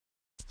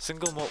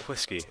Single malt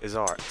whisky is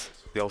art,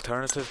 the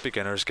alternative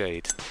beginner's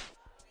guide.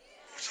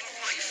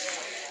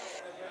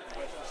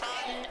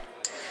 Fun,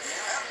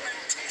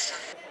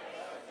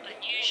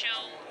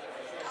 unusual,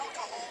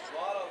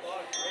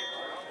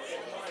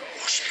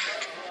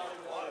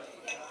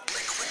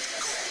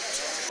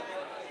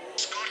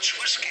 Scotch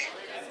whisky.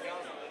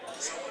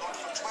 So not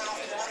for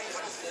 12 or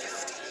even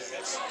 15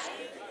 years.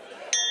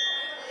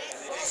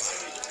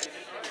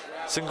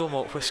 Single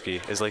malt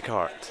whisky is like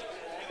art.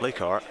 Like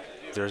art,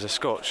 there is a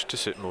scotch to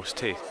suit most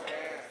taste.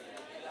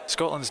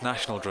 Scotland's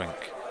national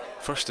drink,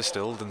 first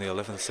distilled in the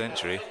 11th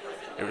century,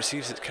 it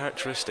receives its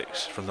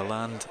characteristics from the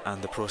land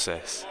and the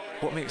process.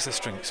 What makes this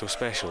drink so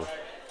special?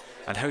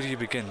 And how do you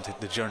begin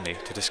the journey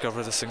to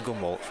discover the single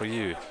malt for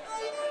you?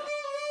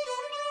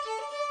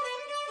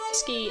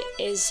 Whisky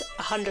is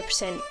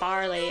 100%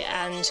 barley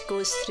and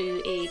goes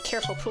through a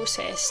careful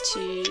process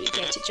to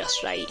get it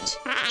just right.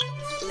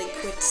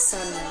 Liquid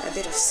sun, a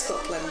bit of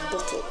Scotland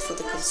bottled for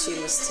the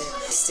consumers to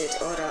taste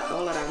it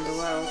all around the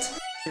world.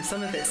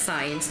 Some of it's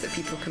science that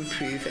people can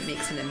prove it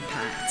makes an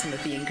impact, some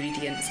of the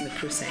ingredients and the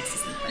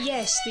processes and things.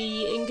 Yes,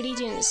 the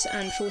ingredients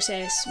and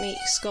process make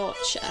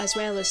scotch as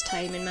well as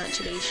time in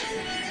maturation.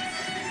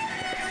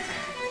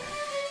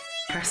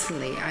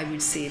 Personally, I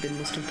would say the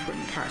most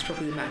important part is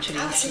probably the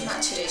maturation. After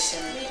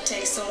maturation, it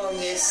takes the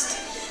longest,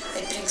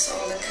 it brings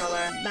all the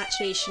colour.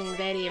 Maturation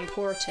very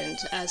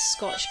important, as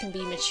scotch can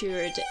be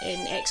matured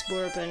in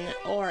ex-bourbon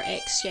or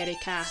ex-sherry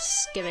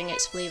casks, giving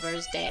its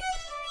flavours depth.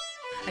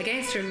 I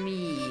guess for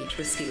me, it's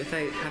risky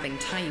without having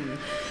time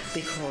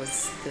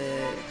because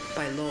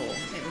by law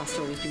it must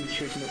always be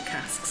matured in oak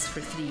casks for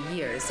 3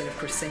 years, and of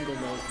course single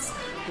malts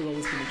will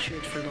always be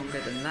matured for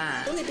longer than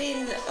that. It's only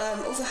been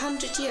over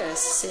 100 years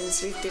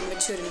since we've been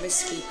maturing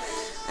whiskey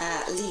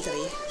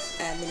legally,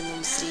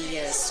 minimum 3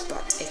 years,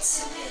 but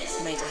it's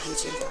made a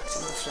huge impact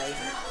on the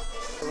flavour.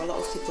 A lot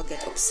of people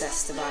get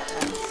obsessed about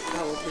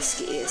how old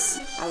whiskey is.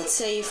 I would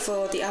say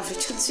for the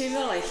average consumer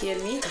like you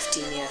and me,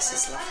 15 years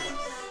is lovely.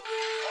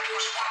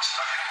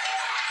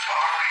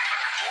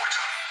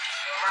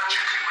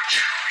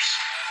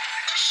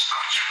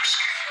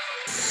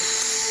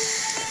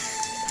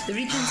 The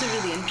regions are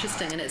really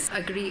interesting, and it's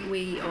a great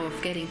way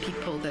of getting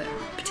people that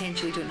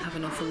potentially don't have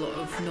an awful lot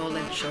of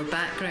knowledge or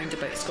background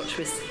about Scotch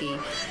whisky,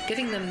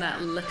 giving them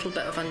that little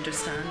bit of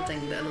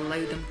understanding that will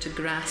allow them to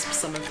grasp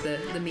some of the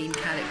main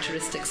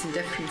characteristics and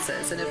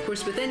differences. And of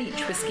course within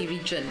each whisky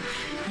region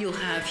you'll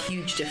have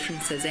huge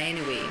differences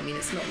anyway. I mean,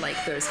 it's not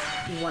like there's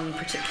one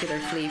particular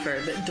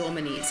flavour that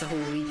dominates a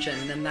whole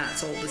region and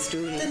that's all the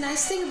story. The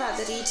nice thing about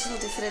the regional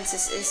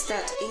differences is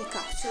that it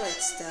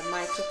encapsulates the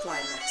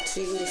microclimate. It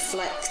really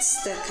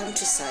reflects the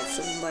countryside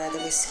from where the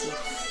whiskey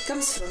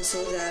comes from.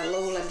 So the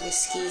lowland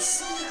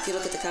whiskies, if you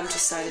look at the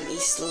countryside in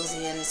East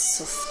Lothian, it's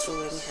soft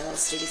rolling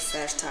hills, really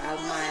fertile,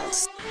 mild.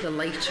 The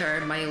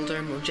lighter,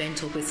 milder, more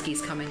gentle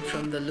whiskies coming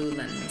from the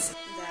lowlands.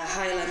 The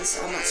highlands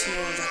are much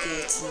more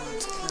rugged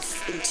and kind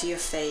of into your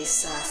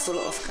face, full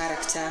of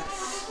character.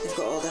 They've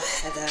got all the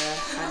heather,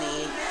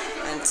 honey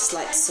and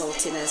slight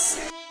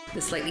saltiness.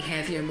 The slightly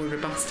heavier, more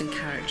robust in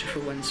character for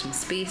ones from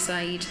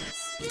Speyside.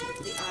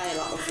 The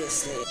Isla,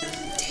 obviously,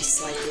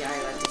 tastes like the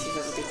island. If you've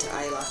ever been to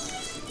Isla,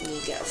 when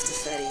you get off the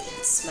ferry,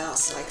 it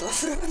smells like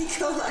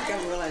Lafroico, like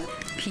Amberlin.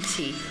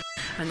 Peaty.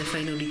 And the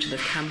final region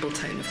of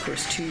Campbelltown, of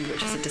course, too,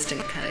 which is a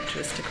distinct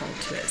characteristic all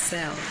to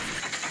itself.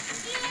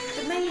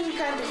 The main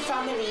kind of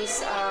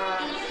families are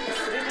the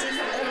fruity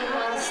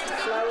aromas, the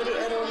flowery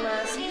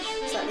aromas,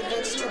 slightly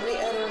vegetable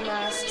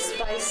aromas,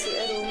 spicy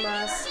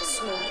aromas,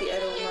 smoky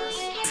aromas.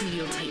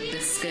 Cereal type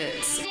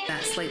biscuits,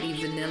 that slightly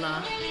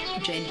vanilla,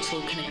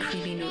 gentle kind of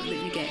creamy note that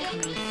you get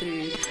coming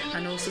through,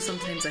 and also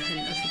sometimes a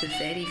hint of the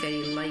very,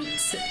 very light,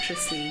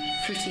 citrusy,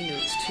 fruity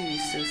notes too,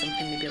 so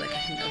something maybe like a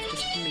hint of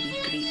just maybe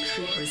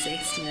grapefruit or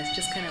zestiness,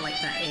 just kind of like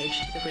that edge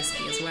to the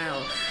whisky as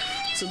well.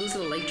 So those are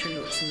the lighter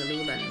notes in the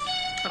lowlands.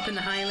 Up in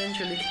the Highlands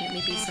you're looking at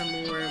maybe some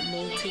more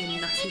malty,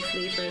 nutty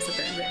flavours, a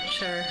bit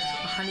richer,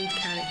 a honeyed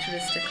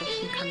characteristic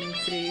often coming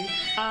through.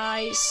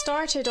 I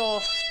started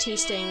off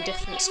tasting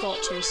different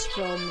scotches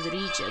from the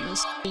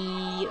regions.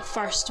 The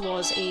first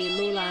was a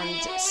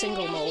lowland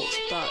single malt,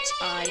 but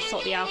I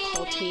thought the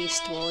alcohol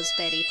taste was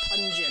very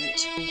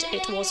pungent, and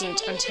it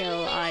wasn't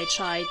until I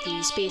tried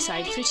the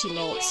Speyside fruity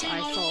malts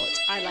I thought,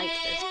 I like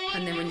this.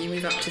 And then when you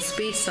move up to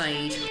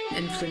Speyside,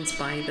 influenced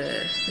by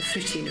the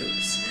fruity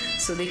notes,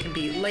 so they can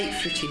be light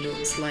fruity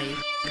notes like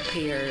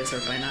pears or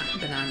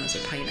bananas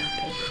or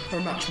pineapple, or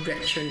much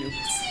richer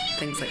notes,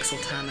 things like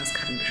sultanas,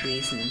 currant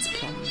raisins,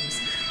 plums,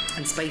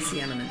 and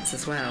spicy elements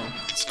as well.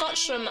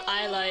 Scotch from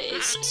Isla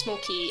is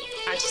smoky,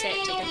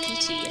 antiseptic and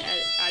peaty.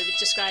 I would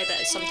describe it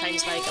as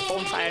sometimes like a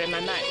bonfire in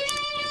my mouth.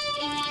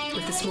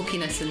 With the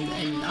smokiness in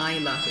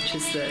Isla, which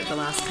is the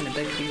last kind of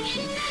big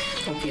region,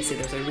 obviously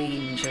there's a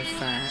range of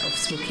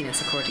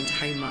smokiness according to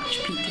how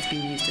much peat has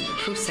been used in the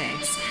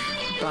process.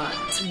 But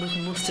with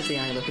most of the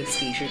Isla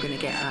whiskies, you're going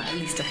to get at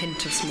least a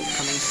hint of smoke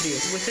coming through.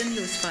 Within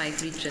those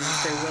 5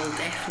 regions, there will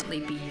definitely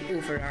be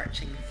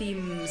overarching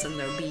themes and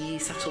there'll be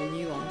subtle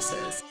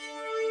nuances.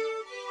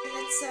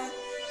 Let's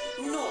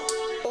not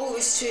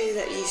always true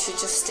that you should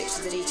just stick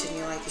to the region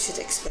you like. You should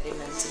experiment,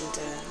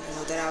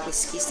 and there are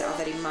whiskies that are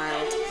very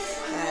mild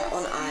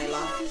on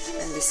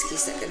Islay, and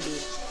whiskies that can be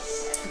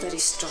very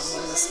strong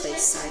on the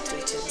Speyside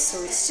region.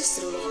 So it's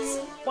just a rule of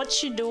thumb.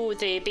 Once you know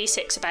the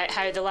basics about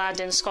how the land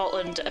in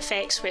Scotland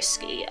affects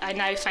whisky, I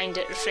now find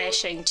it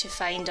refreshing to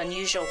find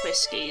unusual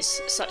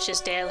whiskies, such as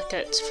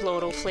delicate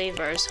floral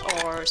flavours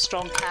or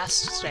strong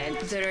cask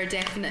strength. There are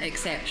definite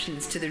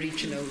exceptions to the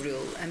regional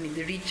rule. I mean,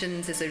 the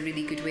regions is a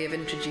really good way of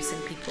introducing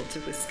people to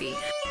whisky.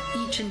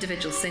 Each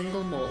individual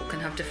single malt can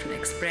have different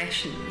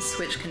expressions,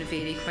 which can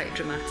vary quite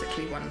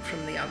dramatically one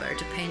from the other,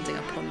 depending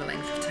upon the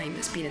length of time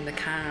it's been in the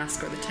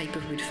cask or the type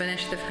of wood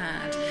finish they've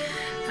had.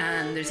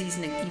 And there's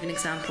even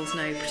examples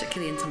now,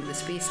 particularly in some of the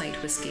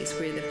Speyside whiskies,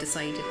 where they've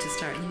decided to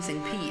start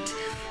using peat.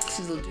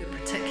 So they'll do a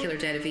particular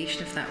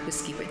derivation of that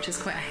whisky, which is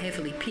quite a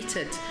heavily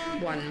peated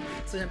one.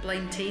 So in a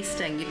blind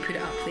tasting, you'd put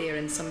it up there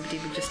and somebody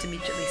would just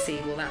immediately say,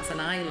 well, that's an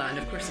Islay. And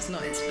of course, it's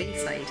not, it's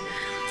Speyside.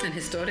 And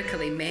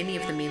historically, many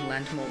of the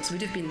mainland malts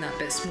would have been that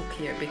bit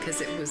smokier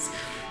because it was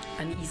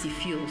an easy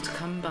fuel to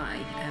come by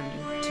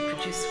to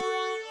produce.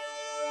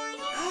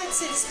 I would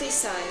say the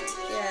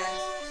Speyside,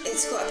 yeah.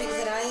 It's got a big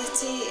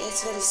variety,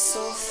 it's very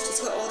soft,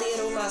 it's got all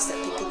the aromas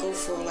that people go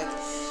for, like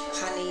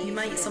honey. You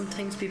might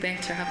sometimes be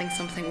better having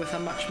something with a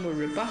much more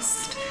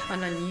robust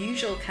and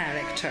unusual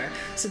character,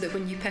 so that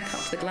when you pick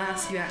up the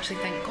glass you actually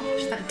think,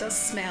 gosh, that does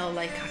smell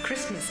like a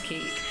Christmas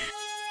cake.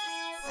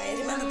 I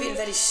remember being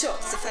very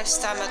shocked the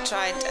first time I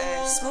tried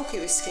smoky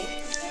whiskey,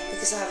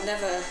 because I have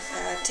never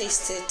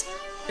tasted.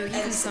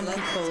 Even some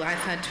people I've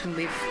had when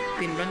we've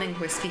been running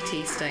whisky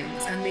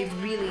tastings, and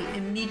they've really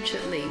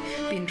immediately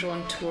been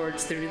drawn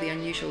towards the really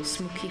unusual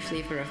smoky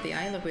flavour of the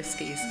Islay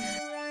whiskies.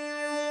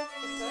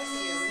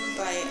 Perfume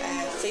by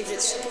a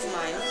favourite shop of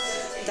mine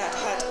that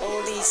had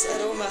all these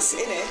aromas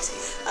in it,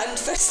 and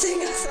first thing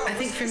I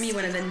think for me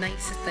one of the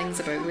nicest things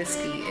about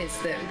whisky is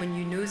that when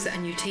you nose it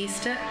and you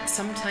taste it,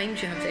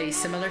 sometimes you have very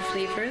similar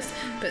flavours,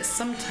 but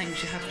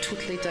sometimes you have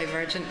totally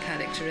divergent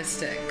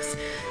characteristics.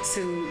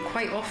 So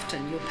quite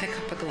often you'll pick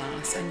up a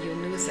glass and you'll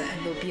nose it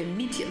and there'll be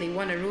immediately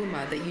one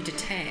aroma that you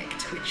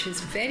detect, which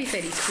is very,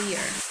 very clear.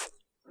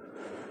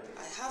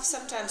 I have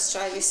sometimes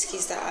tried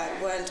whiskies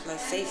that weren't my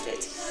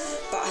favourite,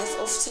 but I've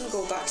often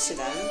go back to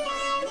them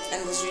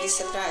and was really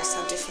surprised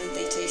how different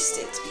they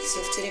tasted, because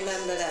you have to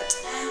remember that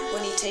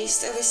when you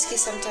taste a whiskey,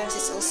 sometimes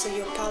it's also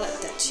your palate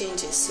that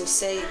changes. So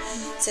say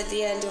it's at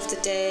the end of the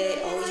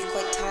day, or you're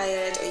quite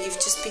tired, or you've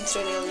just been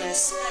through an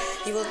illness,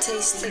 you will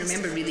taste things. I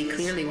remember really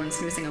clearly once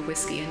nosing a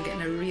whiskey and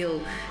getting a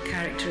real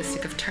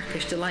characteristic of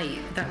Turkish delight.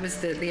 That was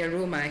the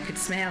aroma I could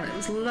smell. It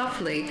was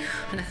lovely,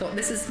 and I thought,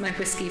 this is my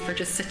whiskey for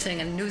just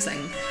sitting and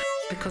nosing,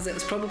 because it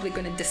was probably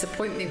going to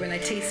disappoint me when I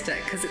taste it,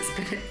 because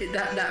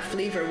that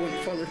flavour won't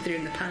follow through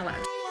in the palate.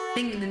 I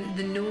think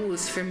the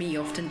nose for me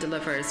often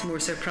delivers more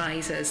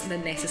surprises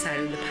than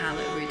necessarily the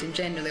palate would, and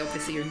generally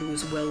obviously your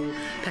nose will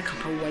pick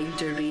up a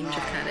wider range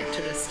of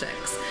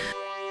characteristics.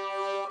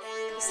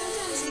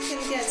 Sometimes you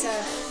can get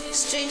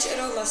strange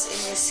aromas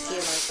in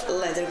whiskey, like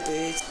leather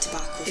boot,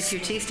 tobacco. If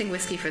you're tasting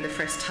whiskey for the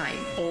first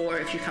time, or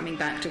if you're coming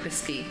back to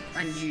whiskey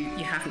and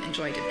you haven't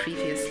enjoyed it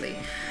previously,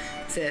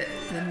 the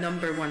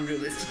number one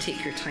rule is to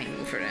take your time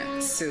over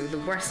it. So the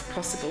worst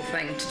possible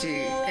thing to do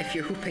if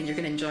you're hoping you're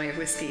going to enjoy a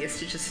whiskey is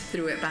to just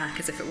throw it back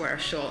as if it were a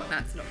shot.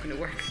 That's not going to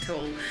work at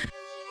all.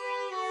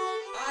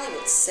 I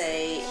would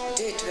say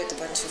do it with a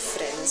bunch of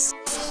friends.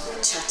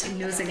 Chatting.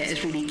 Nosing it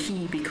is really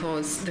key,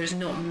 because there's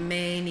not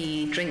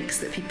many drinks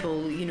that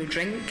people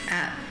drink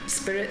at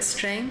spirit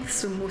strength,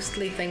 so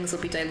mostly things will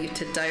be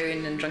diluted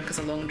down and drunk as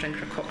a long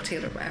drink or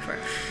cocktail or whatever.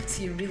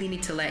 So you really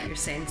need to let your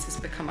senses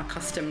become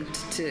accustomed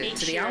to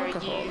the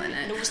alcohol in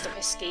it. Nose the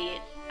whiskey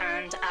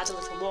and add a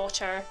little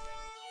water.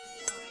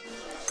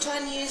 Try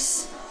and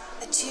use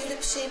a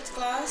tulip-shaped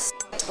glass.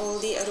 All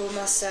the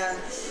aromas are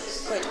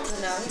quite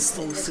pronounced.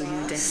 Also,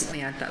 you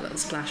definitely add that little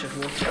splash of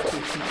water to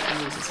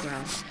your nose as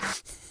well.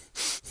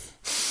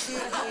 You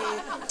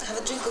have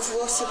a drink of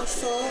water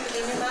before,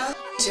 clean your mouth.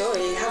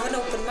 Enjoy, have an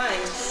open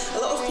mind. A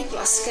lot of people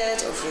are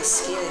scared of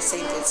whiskey. They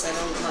think it's an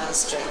old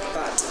man's drink,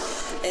 but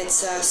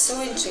it's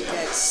so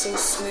intricate, so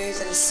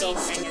smooth and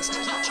soft. The main thing is to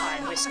keep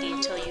trying whiskey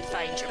until you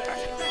find your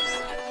perfect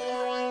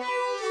one.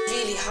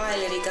 Really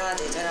highly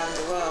regarded around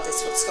the world.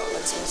 It's what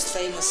Scotland's most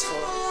famous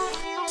for.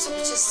 So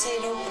just say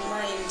an open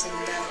mind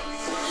and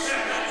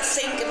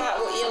think about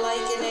what you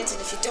like in it,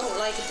 and if you don't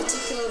like a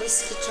particular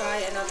whiskey, try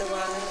another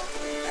one.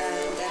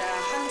 There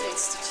are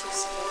hundreds to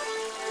choose from.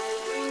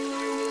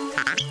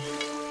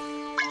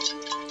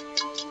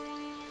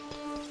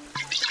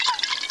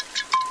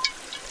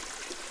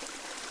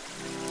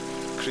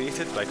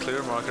 Created by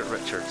Claire Margaret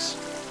Richards.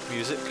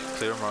 Music,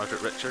 Claire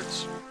Margaret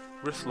Richards.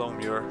 Ruth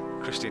Longmuir,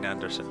 Christine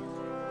Anderson.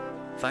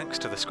 Thanks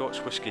to the Scotch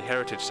Whisky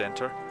Heritage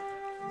Centre,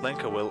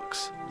 Lenka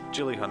Wilkes,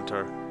 Julie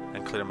Hunter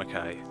and Claire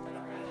Mackay.